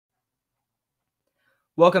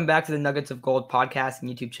Welcome back to the Nuggets of Gold podcast and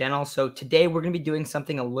YouTube channel. So today we're going to be doing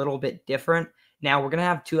something a little bit different. Now we're going to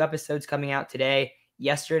have 2 episodes coming out today.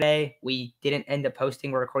 Yesterday we didn't end up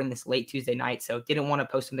posting. We're recording this late Tuesday night, so didn't want to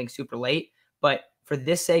post something super late. But for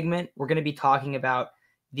this segment, we're going to be talking about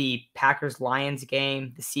the Packers-Lions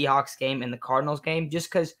game, the Seahawks game, and the Cardinals game,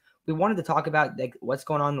 just because we wanted to talk about what's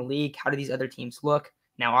going on in the league, how do these other teams look.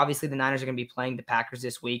 Now, obviously, the Niners are going to be playing the Packers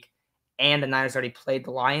this week, and the Niners already played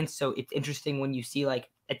the Lions. So it's interesting when you see like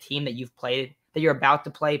a team that you've played, that you're about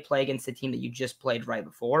to play against a team that you just played right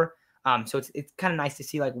before. So it's kind of nice to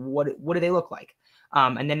see like what do they look like.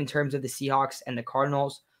 And then in terms of the Seahawks and the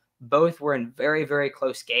Cardinals, both were in very, very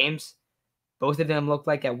close games. Both of them looked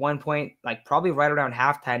like at one point, like probably right around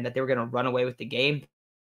halftime, that they were going to run away with the game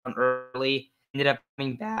early, ended up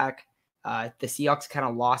coming back. The Seahawks kind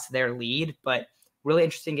of lost their lead, but really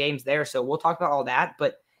interesting games there. So we'll talk about all that,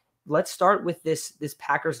 but let's start with this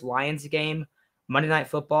Packers-Lions game. Monday Night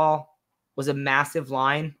Football was a massive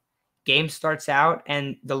line. Game starts out,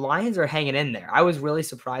 and the Lions are hanging in there. I was really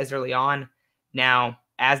surprised early on. Now,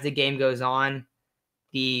 as the game goes on,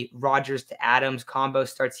 the Rodgers to Adams combo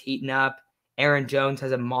starts heating up. Aaron Jones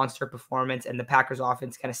has a monster performance, and the Packers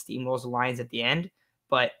offense kind of steamrolls the Lions at the end.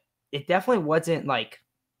 But it definitely wasn't like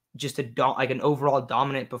just an overall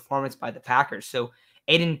dominant performance by the Packers. So,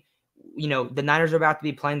 Aiden, the Niners are about to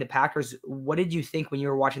be playing the Packers. What did you think when you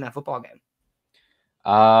were watching that football game?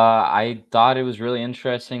 I thought it was really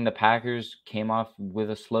interesting. The Packers came off with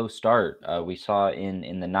a slow start. We saw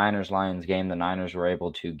in the Niners-Lions game, the Niners were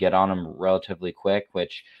able to get on them relatively quick,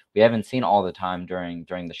 which we haven't seen all the time during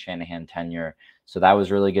the Shanahan tenure. So that was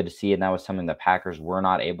really good to see, and that was something the Packers were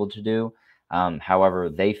not able to do. However,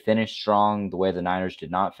 they finished strong the way the Niners did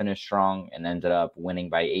not finish strong and ended up winning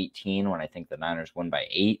by 18 when I think the Niners won by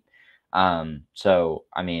 8. So,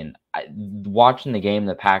 I mean, watching the game,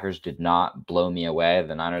 the Packers did not blow me away.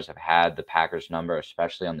 The Niners have had the Packers number,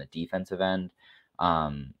 especially on the defensive end,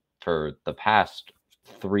 for the past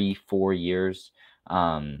 3-4 years.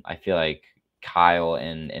 I feel like Kyle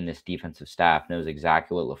and this defensive staff knows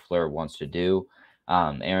exactly what LaFleur wants to do.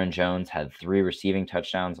 Aaron Jones had 3 receiving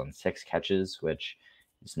touchdowns on 6 catches, which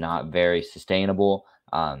is not very sustainable.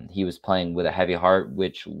 He was playing with a heavy heart,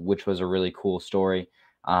 which was a really cool story.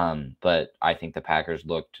 But I think the Packers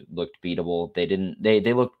looked beatable.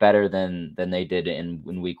 They looked better than they did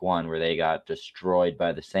in week 1, where they got destroyed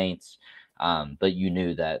by the Saints. But you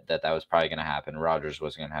knew that was probably going to happen. Rodgers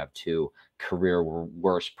was going to have 2 career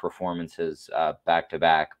worst performances back to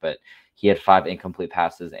back, but he had 5 incomplete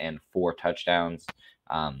passes and 4 touchdowns.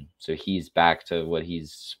 So he's back to what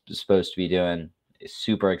he's supposed to be doing.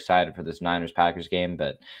 Super excited for this Niners Packers game,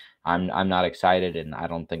 but I'm not excited, and I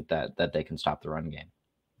don't think that they can stop the run game.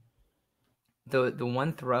 The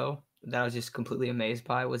one throw that I was just completely amazed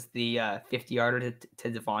by was the 50-yarder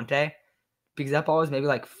to Devontae, because that ball was maybe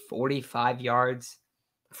like 45 yards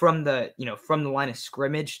from the line of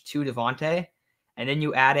scrimmage to Devontae, and then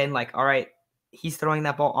you add in like, all right, he's throwing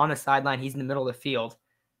that ball on the sideline, he's in the middle of the field,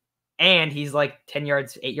 and he's like 8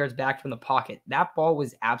 yards back from the pocket. That ball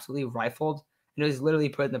was absolutely rifled, and it was literally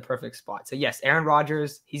put in the perfect spot. So yes, Aaron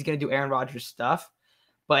Rodgers, he's going to do Aaron Rodgers stuff.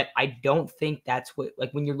 But I don't think that's what,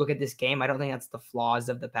 like, when you look at this game, I don't think that's the flaws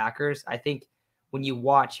of the Packers. I think when you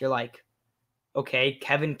watch, you're like, okay,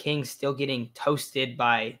 Kevin King's still getting toasted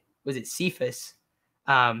by, was it Cephas?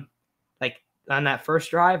 Like on that first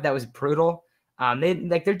drive, that was brutal.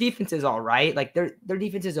 Their defense is all right. Like their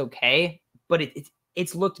defense is okay, but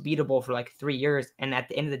it's looked beatable for like 3 years. And at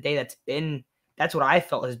the end of the day, that's what I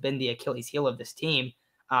felt has been the Achilles heel of this team.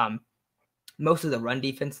 Most of the run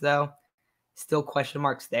defense, though, still question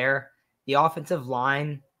marks there. The offensive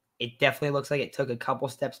line, it definitely looks like it took a couple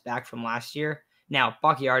steps back from last year. Now,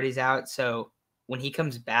 Bakhtiari's out, so when he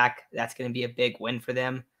comes back, that's going to be a big win for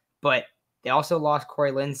them. But they also lost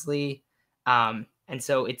Corey Linsley, and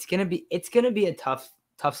so it's going to be a tough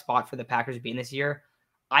spot for the Packers being this year.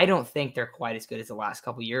 I don't think they're quite as good as the last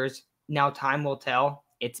couple years. Now, time will tell.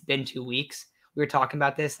 It's been 2 weeks. We were talking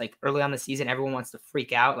about this like early on the season. Everyone wants to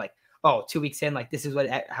freak out, like, oh, 2 weeks in, like this is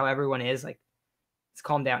how everyone is. Like, let's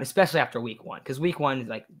calm down, especially after week 1, because week 1 is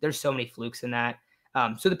like there's so many flukes in that.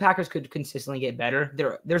 So the Packers could consistently get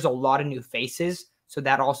better. There's a lot of new faces, so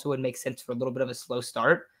that also would make sense for a little bit of a slow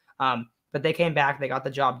start. But they came back, they got the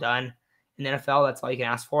job done. In the NFL, that's all you can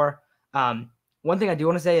ask for. One thing I do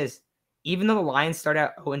want to say is, even though the Lions start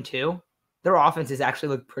out 0-2, their offenses actually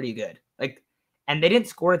look pretty good. And they didn't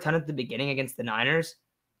score a ton at the beginning against the Niners,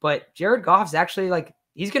 but Jared Goff's actually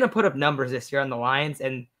he's going to put up numbers this year on the Lions,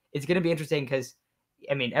 and it's going to be interesting because,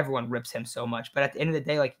 I mean, everyone rips him so much, but at the end of the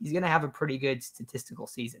day, he's going to have a pretty good statistical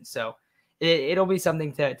season. So it'll be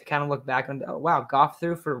something to kind of look back on. Oh, wow, Goff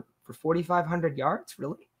threw for 4,500 yards,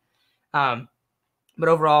 really? But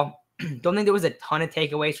overall, don't think there was a ton of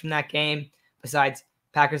takeaways from that game. Besides,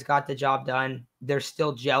 Packers got the job done. They're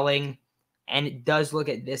still gelling, and it does look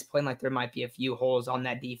at this point like there might be a few holes on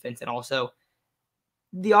that defense, and also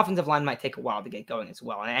the offensive line might take a while to get going as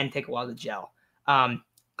well, and take a while to gel.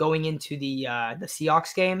 Going into the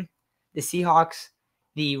Seahawks game, the Seahawks,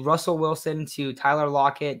 the Russell Wilson to Tyler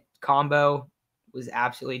Lockett combo was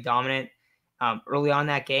absolutely dominant. Early on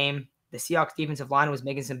that game, the Seahawks defensive line was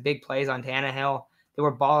making some big plays on Tannehill. They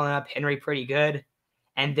were balling up Henry pretty good.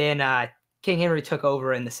 And then King Henry took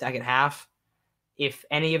over in the second half. If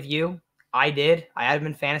any of you, I had him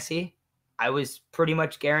in fantasy. I was pretty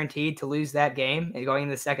much guaranteed to lose that game going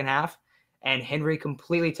into the second half. And Henry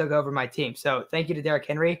completely took over my team. So thank you to Derrick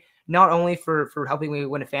Henry, not only for helping me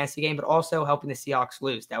win a fantasy game, but also helping the Seahawks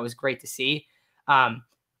lose. That was great to see.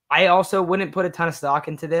 I also wouldn't put a ton of stock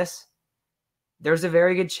into this. There's a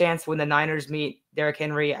very good chance when the Niners meet Derrick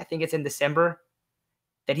Henry, I think it's in December,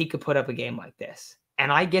 that he could put up a game like this.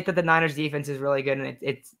 And I get that the Niners defense is really good, and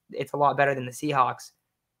it's a lot better than the Seahawks,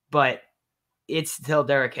 but it's still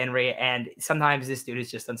Derrick Henry, and sometimes this dude is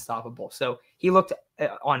just unstoppable. So he looked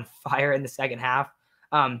on fire in the second half.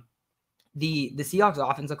 The Seahawks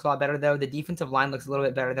offense looks a lot better, though. The defensive line looks a little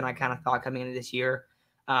bit better than I kind of thought coming into this year.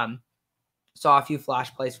 Saw a few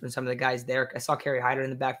flash plays from some of the guys there. I saw Kerry Hyder in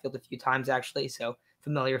the backfield a few times, actually, so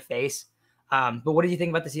familiar face. But what did you think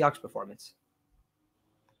about the Seahawks performance?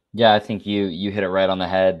 Yeah, I think you hit it right on the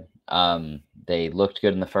head. They looked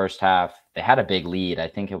good in the first half. They had a big lead. I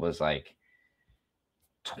think it was like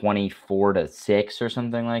 24-6 or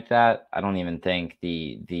something like that. I don't even think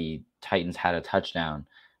the Titans had a touchdown.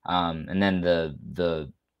 And then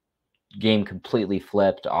the game completely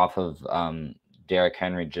flipped off of Derrick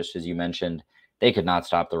Henry, just as you mentioned. They could not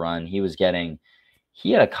stop the run.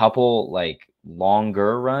 He had a couple like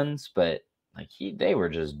longer runs, but like they were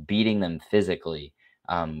just beating them physically,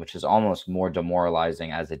 which is almost more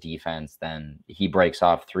demoralizing as a defense than he breaks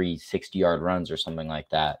off 3 60-yard runs or something like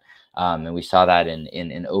that. And we saw that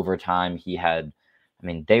in overtime.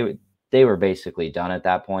 They were basically done at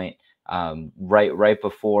that point. Right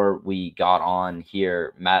before we got on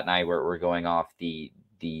here, Matt and I were going off the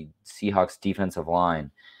Seahawks defensive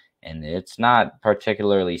line, and it's not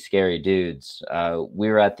particularly scary dudes. We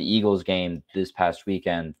were at the Eagles game this past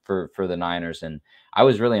weekend for the Niners, and I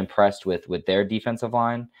was really impressed with their defensive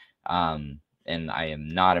line. And I am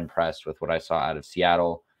not impressed with what I saw out of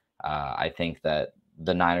Seattle. I think that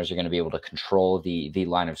the Niners are going to be able to control the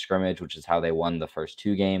line of scrimmage, which is how they won the first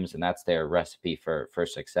 2 games. And that's their recipe for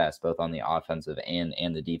success, both on the offensive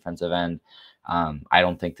and the defensive end. I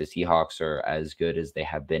don't think the Seahawks are as good as they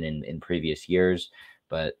have been in previous years,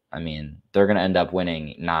 but I mean, they're going to end up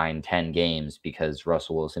winning 9-10 games because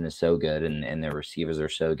Russell Wilson is so good and their receivers are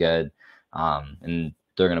so good. And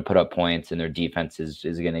they're going to put up points, and their defense is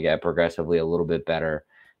going to get progressively a little bit better.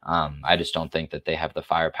 I just don't think that they have the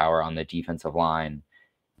firepower on the defensive line.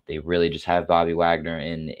 They really just have Bobby Wagner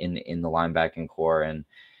in the linebacking core, and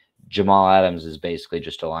Jamal Adams is basically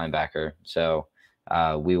just a linebacker. So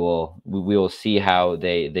we will see how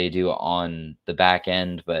they do on the back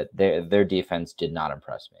end, but their defense did not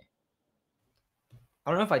impress me.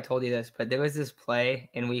 I don't know if I told you this, but there was this play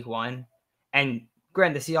in week 1, and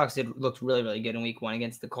granted, the Seahawks looked really, really good in week 1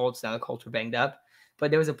 against the Colts. Now the Colts were banged up, but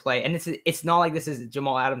there was a play, and it's not like this is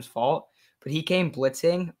Jamal Adams' fault, but he came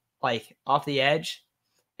blitzing like off the edge,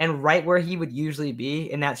 and right where he would usually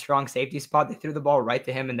be in that strong safety spot, they threw the ball right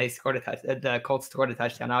to him, and they scored a touchdown. The Colts scored a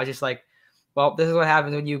touchdown. I was just like, well, this is what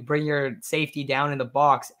happens when you bring your safety down in the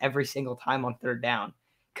box every single time on 3rd down.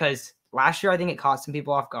 Because last year, I think it caught some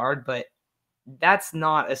people off guard, but that's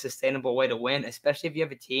not a sustainable way to win, especially if you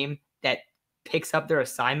have a team that picks up their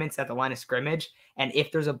assignments at the line of scrimmage. And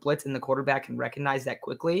if there's a blitz and the quarterback can recognize that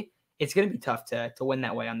quickly, it's going to be tough to win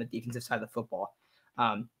that way on the defensive side of the football.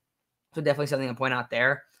 So definitely something to point out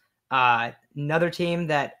there. Another team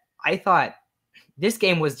that I thought this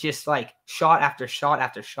game was just like shot after shot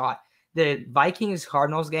after shot. The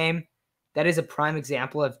Vikings-Cardinals game, that is a prime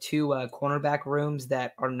example of 2 cornerback rooms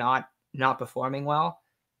that are not performing well.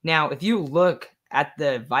 Now, if you look at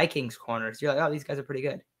the Vikings corners, you're like, oh, these guys are pretty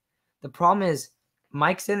good. The problem is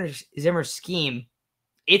Mike Zimmer's scheme,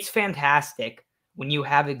 it's fantastic when you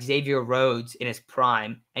have Xavier Rhodes in his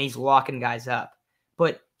prime and he's locking guys up.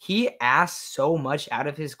 But he asks so much out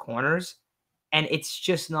of his corners, and it's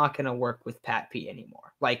just not going to work with Pat P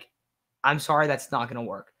anymore. Like, I'm sorry, that's not going to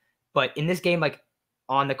work. But in this game, like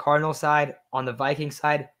on the Cardinals side, on the Vikings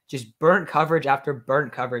side, just burnt coverage after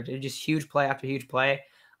burnt coverage. It was just huge play after huge play.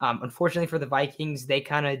 Unfortunately for the Vikings, they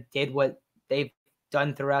kind of did what they've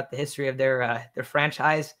done throughout the history of their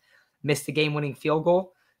franchise, missed the game-winning field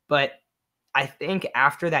goal. But I think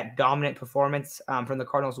after that dominant performance from the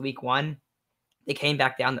Cardinals week 1, they came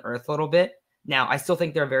back down to earth a little bit. Now, I still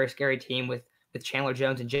think they're a very scary team with Chandler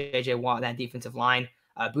Jones and J.J. Watt in that defensive line.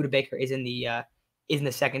 Budda Baker is in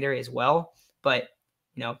the secondary as well. But,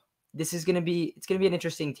 this is going to be an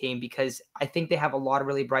interesting team because I think they have a lot of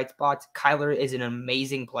really bright spots. Kyler is an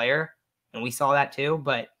amazing player, and we saw that too.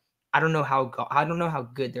 But I don't know how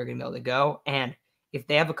good they're going to be able to go. And if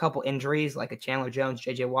they have a couple injuries like a Chandler Jones,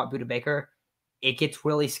 J.J. Watt, Budda Baker, it gets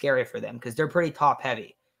really scary for them because they're pretty top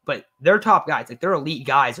heavy. But they're top guys, like they're elite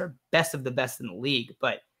guys, are best of the best in the league.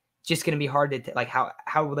 But it's just going to be hard to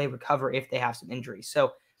how will they recover if they have some injuries.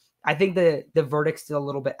 So I think the verdict's still a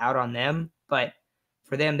little bit out on them, but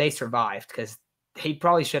for them, they survived because they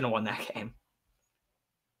probably shouldn't have won that game.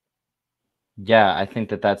 Yeah, I think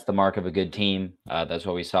that's the mark of a good team. That's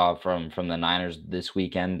what we saw from the Niners this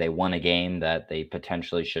weekend. They won a game that they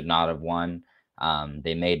potentially should not have won.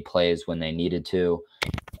 They made plays when they needed to.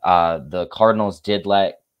 The Cardinals did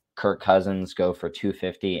let Kirk Cousins go for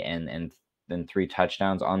 250 and then 3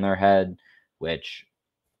 touchdowns on their head, which,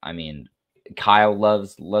 I mean, Kyle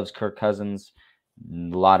loves Kirk Cousins. A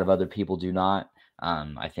lot of other people do not. I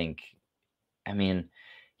mean,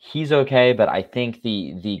 he's okay, but I think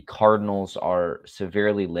the Cardinals are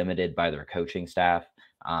severely limited by their coaching staff.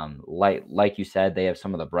 Like you said, they have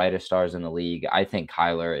some of the brightest stars in the league. I think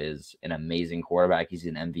Kyler is an amazing quarterback. He's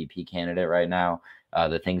an MVP candidate right now.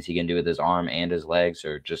 The things he can do with his arm and his legs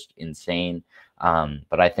are just insane.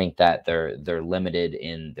 But I think that they're limited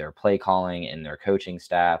in their play calling and their coaching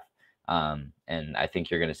staff. And I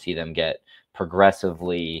think you're going to see them get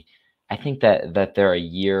progressively. I think that they're a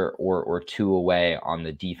year or 2 away on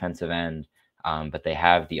the defensive end, but they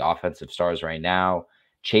have the offensive stars right now.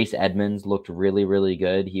 Chase Edmonds looked really, really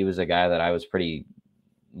good. He was a guy that I was pretty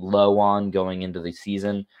low on going into the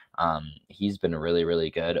season. He's been really, really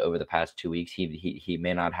good over the past 2 weeks. He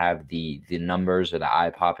may not have the numbers or the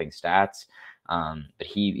eye-popping stats, but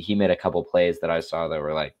he made a couple plays that I saw that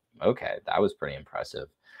were like, okay, that was pretty impressive.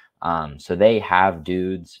 So they have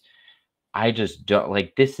dudes. I just don't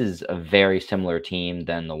like, this is a very similar team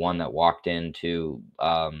than the one that walked into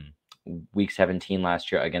week 17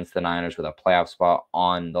 last year against the Niners with a playoff spot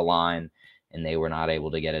on the line, and they were not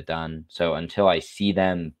able to get it done. So until I see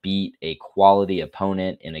them beat a quality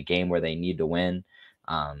opponent in a game where they need to win,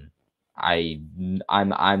 I'm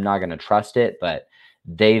not going to trust it. But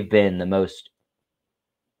they've been the most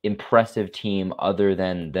impressive team other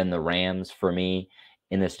than the Rams for me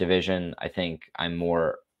in this division. I think I'm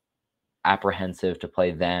more apprehensive to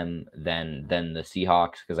play them than the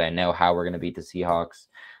Seahawks because I know how we're going to beat the Seahawks.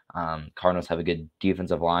 Cardinals have a good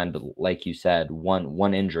defensive line, but like you said,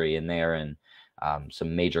 one injury in there and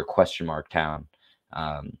some major question mark town.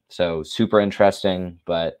 So super interesting,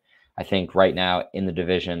 but I think right now in the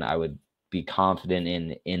division, I would be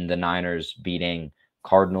confident in the Niners beating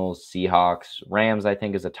Cardinals, Seahawks. Rams, I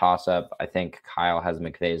think, is a toss-up. I think Kyle has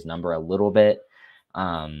McVay's number a little bit.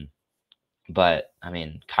 But, I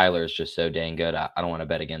mean, Kyler is just so dang good. I don't want to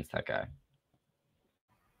bet against that guy.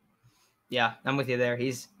 Yeah, I'm with you there.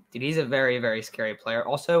 He's a very, very scary player.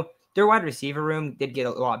 Also, their wide receiver room did get a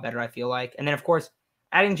lot better, I feel like. And then, of course,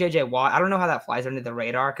 adding J.J. Watt, I don't know how that flies under the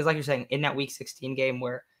radar because, like you're saying, in that Week 16 game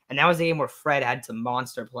and that was the game where Fred had some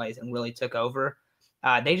monster plays and really took over.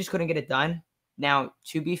 They just couldn't get it done. Now,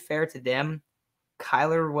 to be fair to them,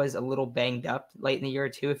 Kyler was a little banged up late in the year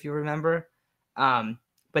too, if you remember.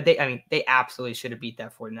 But they absolutely should have beat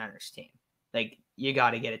that 49ers team. Like, you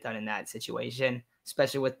got to get it done in that situation,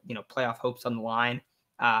 especially with, playoff hopes on the line.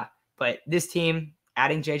 But this team,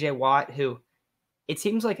 adding J.J. Watt, who it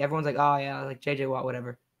seems like everyone's like, oh, yeah, like J.J. Watt,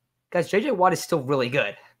 whatever. Guys, J.J. Watt is still really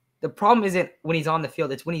good. The problem isn't when he's on the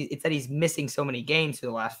field. It's it's that he's missing so many games for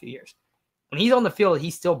the last few years. When he's on the field,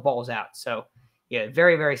 he still balls out. So, yeah,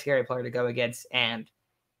 very, very scary player to go against. And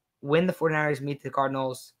when the 49ers meet the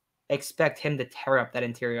Cardinals, expect him to tear up that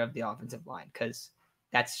interior of the offensive line because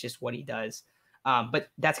that's just what he does. But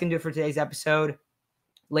that's going to do it for today's episode.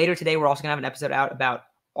 Later today, we're also going to have an episode out about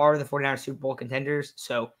are the 49ers Super Bowl contenders.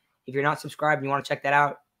 So if you're not subscribed and you want to check that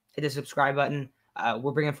out, hit the subscribe button.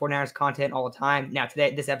 We're bringing 49ers content all the time. Now,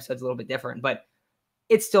 today, this episode's a little bit different, but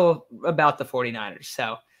it's still about the 49ers.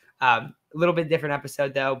 So a little bit different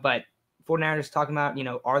episode, though. But 49ers talking about,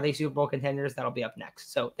 are they Super Bowl contenders? That'll be up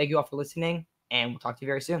next. So thank you all for listening, and we'll talk to you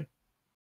very soon.